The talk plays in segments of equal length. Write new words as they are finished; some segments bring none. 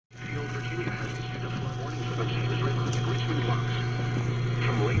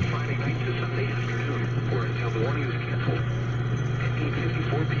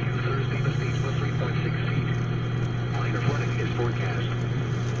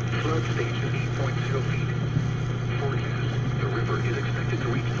flood stage to 8.0 feet. Forecast. The river is expected to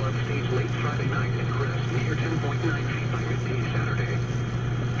reach flood stage late Friday night and crest near 10.9 feet by midday Saturday.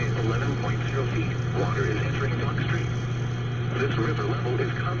 At 11.0 feet, water is entering Dock Street. This river level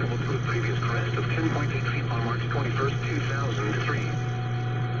is comparable to a previous crest of 10.8 feet on March 21st, 2003.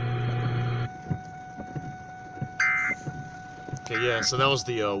 Okay, yeah, so that was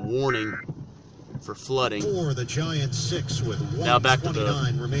the warning for flooding. For the Giants 6 with 1:29 now back to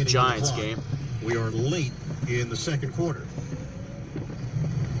the remaining Giants in the game. We are late in the second quarter.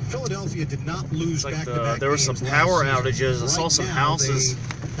 Philadelphia did not lose like back-to-back there were some games power last season. outages. I saw some Right now, houses they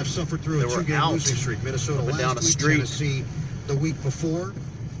have suffered through a that were two-game out losing streak. Minnesota up and last down the week, street. Tennessee the week before.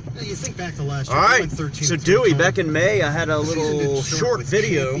 Now, you think back to last year. All right, they went 13 so and Dewey, 3. back in May, I had a The season little didn't start short with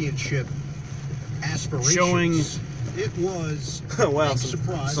video championship aspirations. showing it was wow, a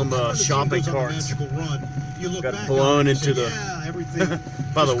surprise. some Remember the team shopping goes on a carts magical run. You look got back blown on it and into say, the yeah, everything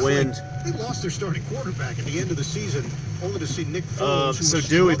by the just wind. clicked. They lost their starting quarterback at the end of the season, only to see Nick Foles, who so was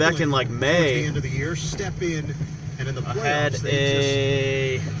Dewey, back struggling in like towards May, the end of the year, step in, and in the I playoffs had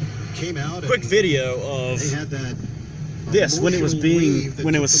they a just came out quick and video of they had that this when it was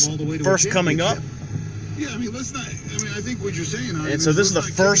first coming up. Yeah, I mean, let's not. I mean, I think what you're saying. And so this is the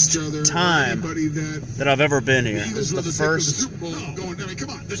first time that I've ever been here. This is the first.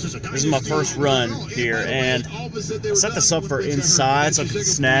 This is my first run here, and I set this up for inside so I could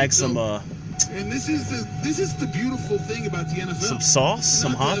snag some and this is the beautiful thing about the NFL. some sauce,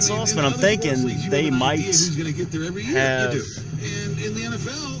 some hot sauce. But I'm thinking they might have And in the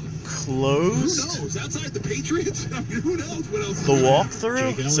NFL, closed who knows? Outside the Patriots, I mean, who knows what else? the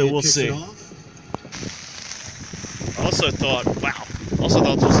walkthrough. So we'll see. I also thought,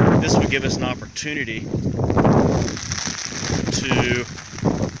 this would give us an opportunity to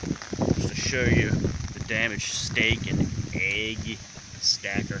show you the damaged steak and egg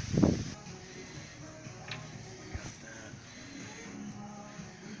stacker.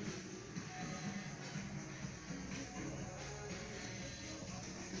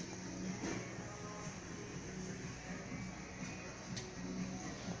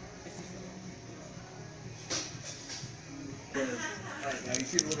 Now you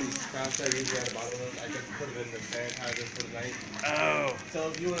see the little pouch that I usually at the bottom of it? I just put it in the sanitizer for the night. Oh. So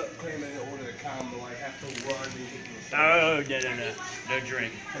if you want to claim an order to come, but like have to run and get to the store. Oh, no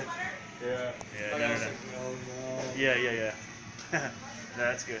drink. Yeah. Yeah, Like, I no. was like, no. Yeah. No,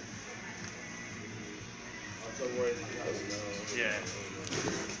 that's good. I'm so worried. No. Yeah.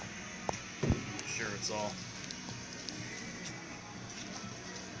 Sure, it's all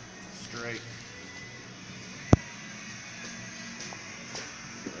straight.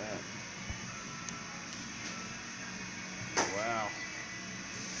 Look at that. Wow.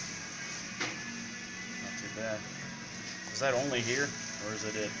 Not too bad. Is that only here, or is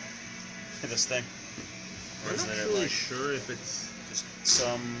it at this thing? Or I'm is not it at really like sure if it's. just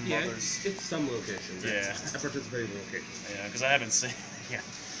some others? It's some locations. Yeah. I participate in locations. Yeah, because I haven't seen. Yeah,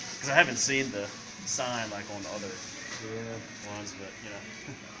 because I haven't seen the sign like on the other Yeah. ones, but you know.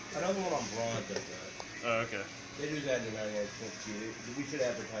 Another one on Broad does that. Oh, okay. They do that in the 99 cents too. We should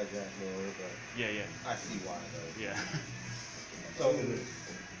advertise that more, but Yeah. I see why though. Yeah. So.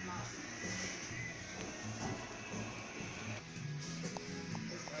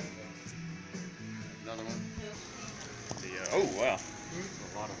 Another one. The oh wow, a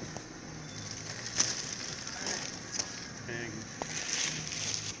lot of big,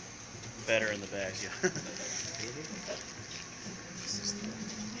 better in the bag, yeah.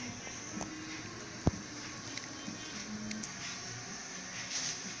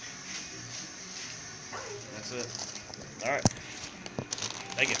 That's it. All right.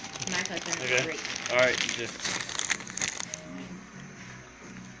 Thank you. My pleasure. Okay. Great. All right. You too.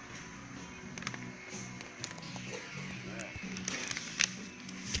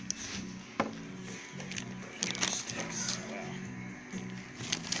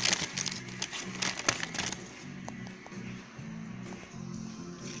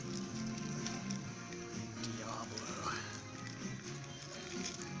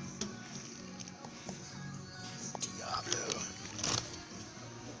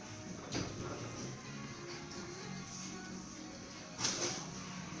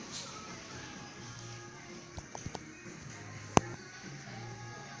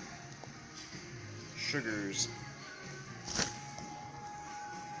 Sugars.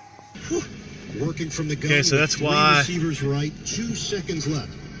 Working from the gun. Okay, so that's with three why- receivers right, 2 seconds left.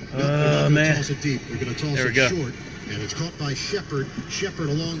 Man. Toss it deep. We're going to toss There we it go. short. And it's caught by Shepard. Shepard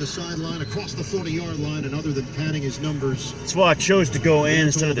along the sideline, across the 40-yard line, and other than padding his numbers. That's why I chose to go in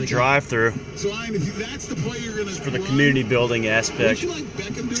instead of the drive-through So I mean, if that's the play you're gonna for the community building Don't aspect. you like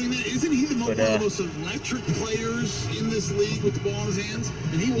Beckham doing that? one of the most electric players in this league with the ball in his hands,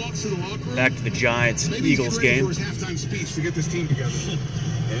 and he walks to the locker room. Back to the Giants-Eagles game. For his halftime speech to get this team together.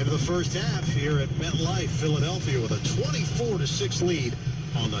 Into the first half here at MetLife, Philadelphia with a 24-6 lead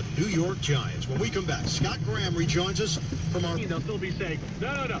on the New York Giants. When we come back, Scott Graham rejoins us from our... They'll still be saying,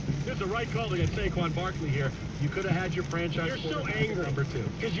 no. This is a right call to get Saquon Barkley here. You could have had your franchise. You're so angry. Number 2.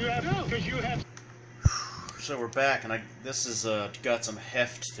 Because you have... So we're back, and this has got some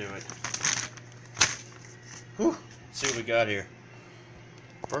heft to it. Whew. Let's see what we got here.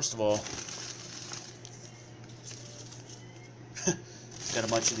 First of all, it's got a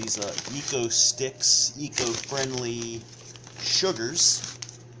bunch of these Eco Sticks, eco-friendly sugars,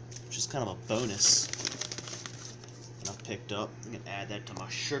 which is kind of a bonus that I picked up. I'm going to add that to my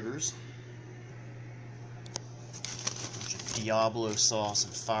sugars. Diablo sauce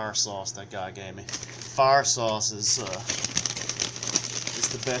and fire sauce that guy gave me. Fire sauce is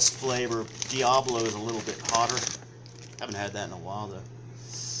the best flavor. Diablo is a little bit hotter. Haven't had that in a while though.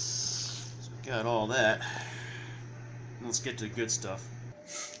 So we got all that. Let's get to the good stuff.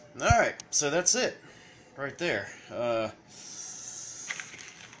 Alright, so that's it. Right there. I'm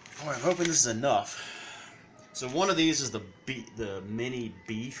hoping this is enough. So one of these is the mini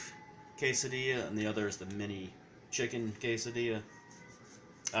beef quesadilla, and the other is the mini chicken quesadilla.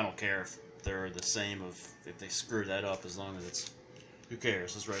 I don't care if they're the same if they screw that up, as long as it's, who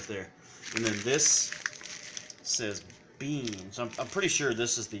cares, it's right there. And then this says bean, so I'm pretty sure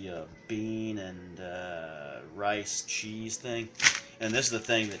this is the bean and rice cheese thing, and this is the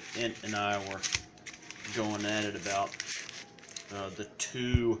thing that Ent and I were going at it about, the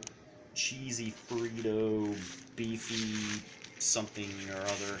 2 cheesy Frito beefy something or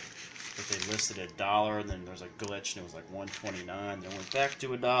other that they listed at $1, and then there's a glitch and it was like $1.29, then it went back to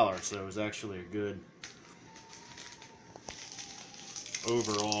 $1, so it was actually a good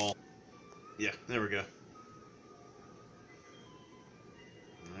overall. Yeah, there we go.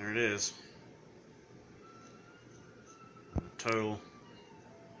 And there it is. The total.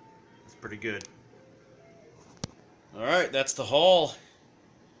 It's pretty good. Alright, that's the haul.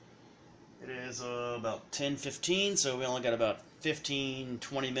 It is about 10:15, so we only got about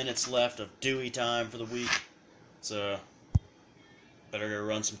 15-20 minutes left of Dewey time for the week. So, better go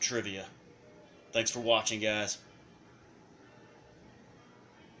run some trivia. Thanks for watching, guys.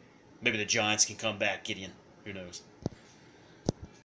 Maybe the Giants can come back, Gideon. Who knows?